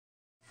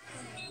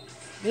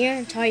the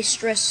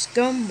anti-stress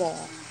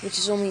gumball, which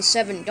is only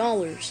 $7.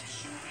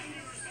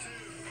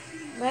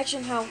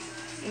 Imagine how,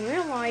 in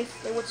real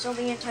life, they would sell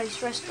the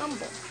anti-stress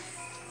gumball.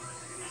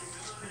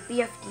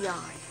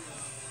 BFDI.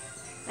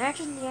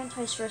 Imagine the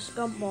anti-stress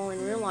gumball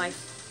in real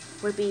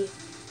life would be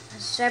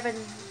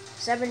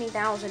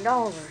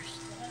 $70,000,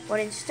 but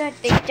instead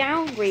they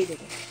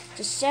downgraded it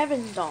to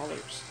 $7,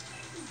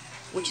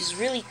 which is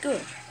really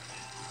good.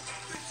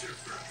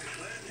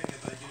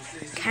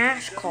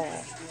 Cash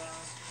Call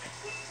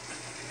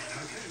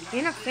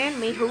in a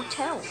fan-made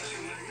hotel.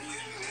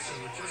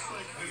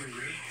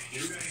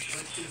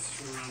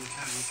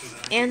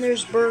 And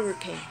there's Burger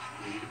King.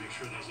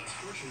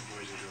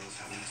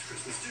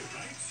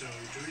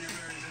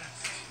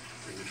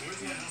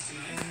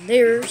 And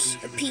there's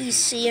a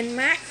PC and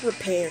Mac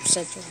repair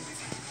center.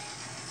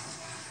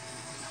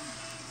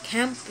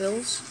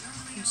 Campbell's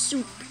and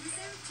Soup.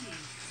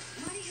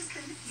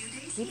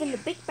 Even the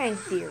Big Bang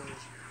Theory.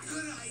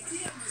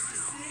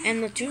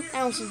 And the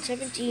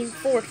 2017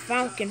 Ford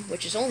Falcon,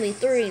 which is only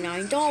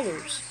 $39,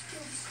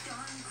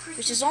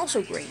 which is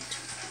also great.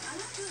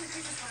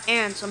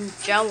 And some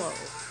Jello.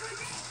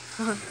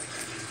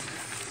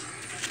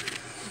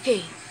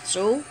 Okay,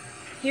 so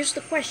here's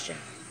the question.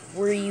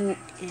 Were you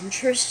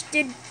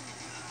interested?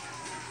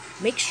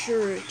 Make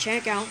sure to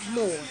check out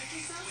more.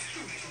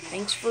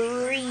 Thanks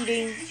for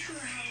reading.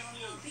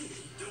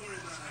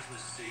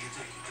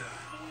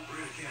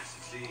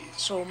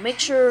 So make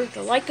sure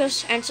to like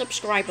us and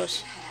subscribe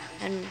us.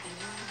 And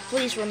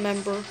please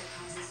remember,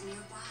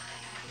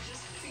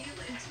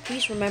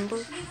 please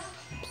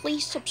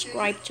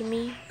subscribe to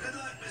me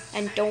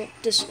and don't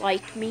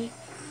dislike me.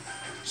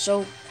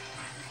 So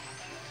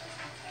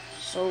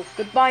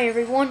goodbye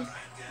everyone.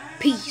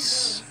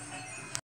 Peace.